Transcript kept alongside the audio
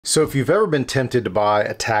So if you've ever been tempted to buy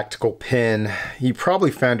a tactical pen, you probably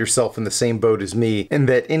found yourself in the same boat as me, in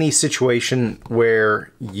that any situation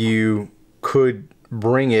where you could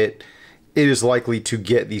bring it, it is likely to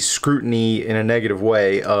get the scrutiny in a negative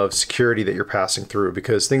way of security that you're passing through,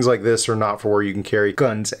 because things like this are not for where you can carry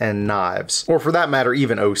guns and knives, or for that matter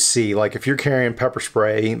even OC. Like if you're carrying pepper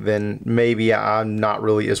spray, then maybe I'm not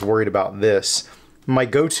really as worried about this. My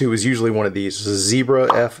go-to is usually one of these. It's a Zebra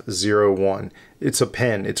F01. It's a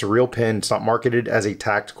pen. It's a real pen. It's not marketed as a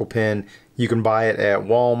tactical pen. You can buy it at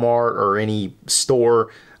Walmart or any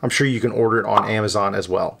store. I'm sure you can order it on Amazon as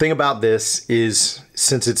well. Thing about this is,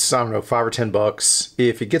 since it's, I don't know, $5 or $10,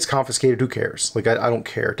 if it gets confiscated, who cares? Like, I don't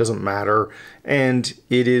care. It doesn't matter. And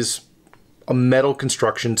it is a metal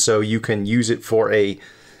construction, so you can use it for a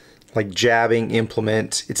jabbing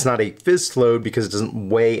implement. It's not a fist load because it doesn't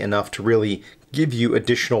weigh enough to really give you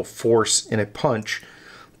additional force in a punch,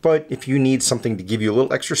 but if you need something to give you a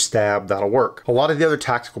little extra stab, that'll work. A lot of the other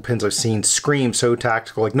tactical pens I've seen scream so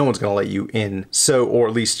tactical, like no one's gonna let you in. So, or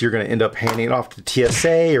at least you're gonna end up handing it off to the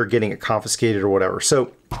TSA or getting it confiscated or whatever.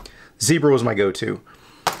 So Zebra was my go-to.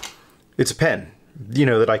 It's a pen, you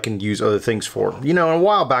know, that I can use other things for. You know, a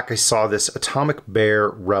while back I saw this Atomic Bear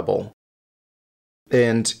Rebel,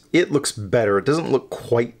 and it looks better. It doesn't look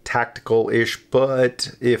quite tactical-ish,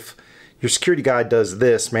 but if your security guy does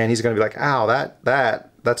this, man, he's gonna be like, ow,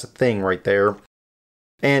 that's a thing right there.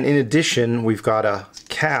 And in addition, we've got a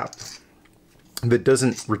cap that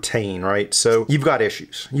doesn't retain, right? So you've got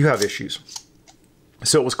issues. You have issues.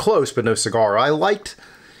 So it was close, but no cigar. I liked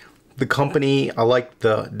the company. I liked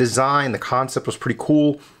the design. The concept was pretty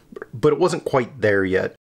cool, but it wasn't quite there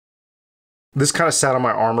yet. This kind of sat on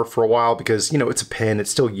my armor for a while because, you know, it's a pen.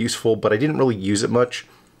 It's still useful, but I didn't really use it much.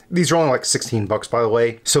 These are only like 16 bucks, by the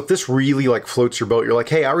way. So if this really like floats your boat, you're like,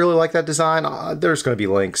 hey, I really like that design, there's going to be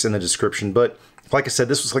links in the description. But like I said,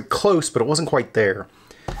 this was like close, but it wasn't quite there.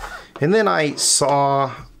 And then I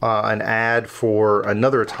saw an ad for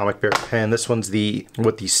another Atomic Bear pen. This one's the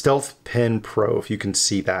Stealth Pen Pro, if you can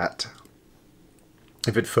see that,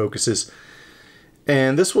 if it focuses.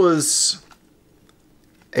 And this was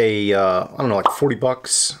a, I don't know, like 40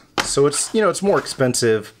 bucks. So it's, you know, it's more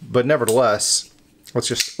expensive, but nevertheless, let's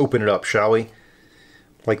just open it up, shall we?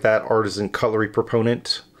 Like that artisan cutlery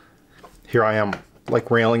proponent. Here I am, like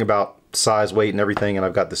railing about size, weight, and everything, and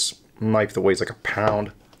I've got this knife that weighs like a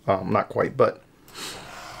pound. Not quite, but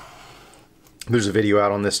there's a video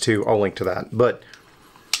out on this too. I'll link to that. But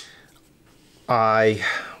I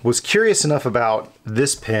was curious enough about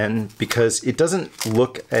this pen because it doesn't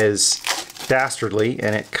look as dastardly,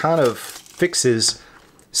 and it kind of fixes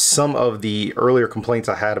some of the earlier complaints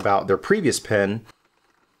I had about their previous pen.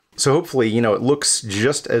 So hopefully, you know, it looks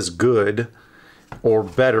just as good or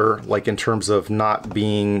better, like in terms of not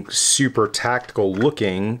being super tactical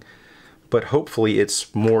looking, but hopefully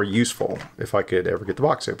it's more useful if I could ever get the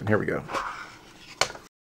box open. Here we go.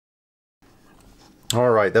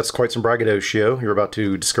 All right, that's quite some braggadocio. You're about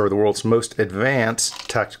to discover the world's most advanced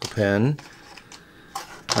tactical pen.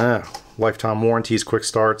 Lifetime warranties, quick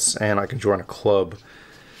starts, and I can join a club.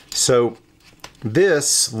 So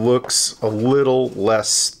this looks a little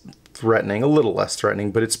less threatening,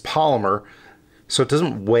 but it's polymer, so it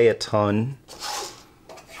doesn't weigh a ton.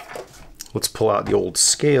 Let's pull out the old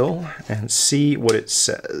scale and see what it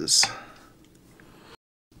says.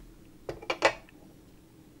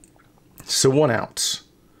 So 1 ounce.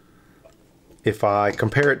 If I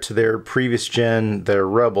compare it to their previous gen, their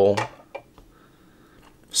Rebel,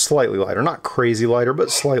 slightly lighter, not crazy lighter, but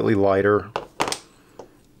slightly lighter,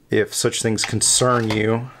 if such things concern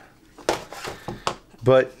you.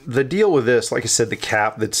 But the deal with this, like I said, the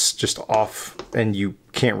cap that's just off and you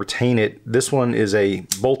can't retain it, this one is a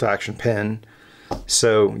bolt action pen.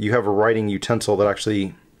 So you have a writing utensil that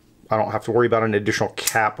actually, I don't have to worry about an additional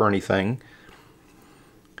cap or anything.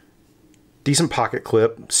 Decent pocket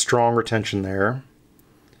clip, strong retention there.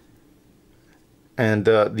 And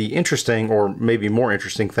the interesting, or maybe more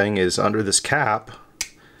interesting thing is under this cap,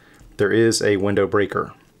 there is a window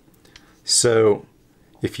breaker. So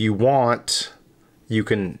if you want, you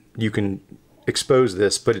can expose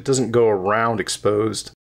this, but it doesn't go around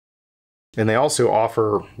exposed. And they also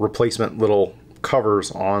offer replacement little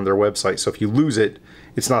covers on their website. So if you lose it,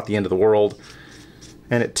 it's not the end of the world.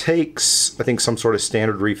 And it takes, I think, some sort of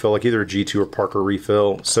standard refill, like either a G2 or Parker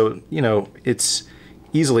refill. So, you know, it's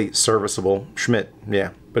easily serviceable. Schmidt,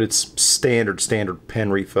 yeah, but it's standard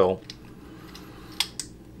pen refill.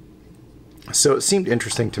 So it seemed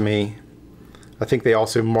interesting to me. I think they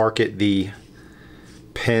also market the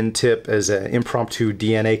pen tip as an impromptu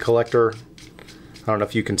DNA collector. I don't know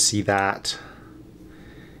if you can see that.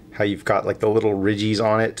 how you've got like the little ridges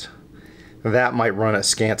on it. That might run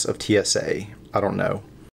askance of TSA. I don't know.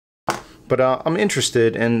 But I'm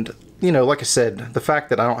interested, and you know, like I said, the fact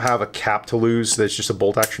that I don't have a cap to lose, that's just a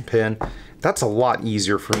bolt action pin, that's a lot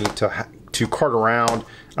easier for me to cart around.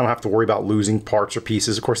 I don't have to worry about losing parts or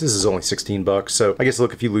pieces. Of course, this is only 16 bucks, so I guess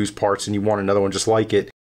look, if you lose parts and you want another one just like it,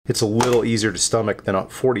 it's a little easier to stomach than a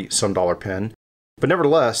 $40-some pin. But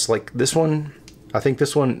nevertheless, like this one, I think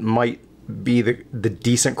this one might be the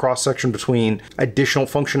decent cross section between additional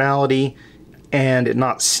functionality and it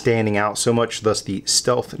not standing out so much, thus the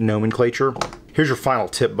stealth nomenclature. Here's your final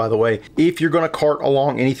tip, by the way. If you're going to cart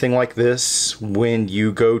along anything like this when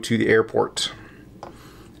you go to the airport,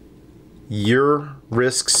 your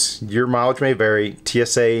risks, your mileage may vary.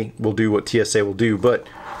 TSA will do what TSA will do, but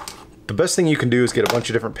the best thing you can do is get a bunch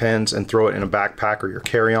of different pins and throw it in a backpack or your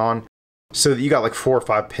carry-on, so that you got like 4 or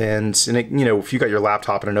 5 pins, and it, you know, if you got your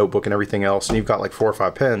laptop and a notebook and everything else, and you've got like 4 or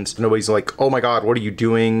 5 pins, nobody's like, oh my god, what are you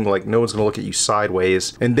doing? Like, no one's gonna look at you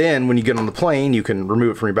sideways. And then when you get on the plane, you can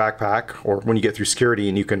remove it from your backpack, or when you get through security,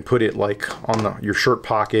 and you can put it like on your shirt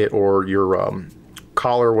pocket or your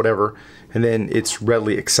collar or whatever, and then it's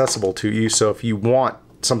readily accessible to you. So if you want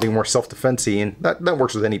something more self-defense-y, and that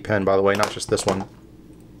works with any pen, by the way, not just this one.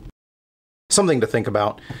 Something to think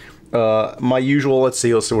about. My usual, let's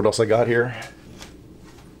see what else I got here.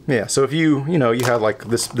 Yeah, so if you have like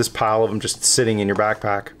this pile of them just sitting in your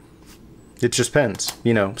backpack, it's just pens,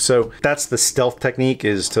 you know. So that's the stealth technique,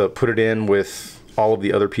 is to put it in with all of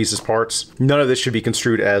the other pieces parts. None of this should be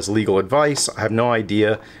construed as legal advice. I have no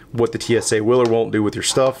idea what the TSA will or won't do with your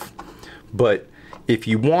stuff, but if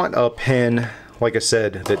you want a pen, like I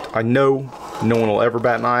said, that I know no one will ever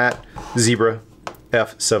bat an eye at, Zebra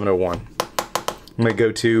F701. I'm going to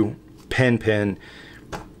go to pen.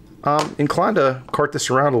 I'm inclined to cart this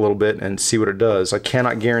around a little bit and see what it does. I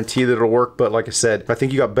cannot guarantee that it'll work, but like I said, I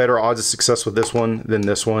think you got better odds of success with this one than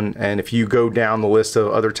this one. And if you go down the list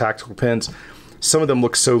of other tactical pens, some of them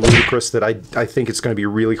look so ludicrous that I think it's going to be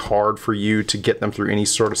really hard for you to get them through any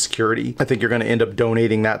sort of security. I think you're going to end up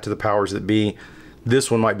donating that to the powers that be.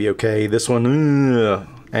 This one might be okay. This one,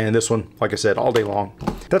 and this one, like I said, all day long.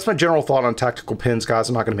 That's my general thought on tactical pins, guys.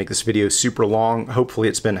 I'm not going to make this video super long. Hopefully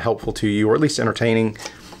it's been helpful to you, or at least entertaining.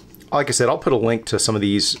 Like I said, I'll put a link to some of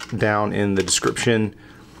these down in the description.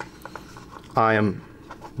 I am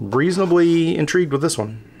reasonably intrigued with this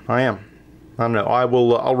one. I am. I don't know.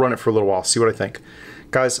 I'll run it for a little while, see what I think.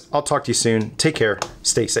 Guys, I'll talk to you soon. Take care.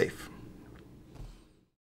 Stay safe.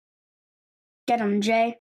 Get 'em, Jay.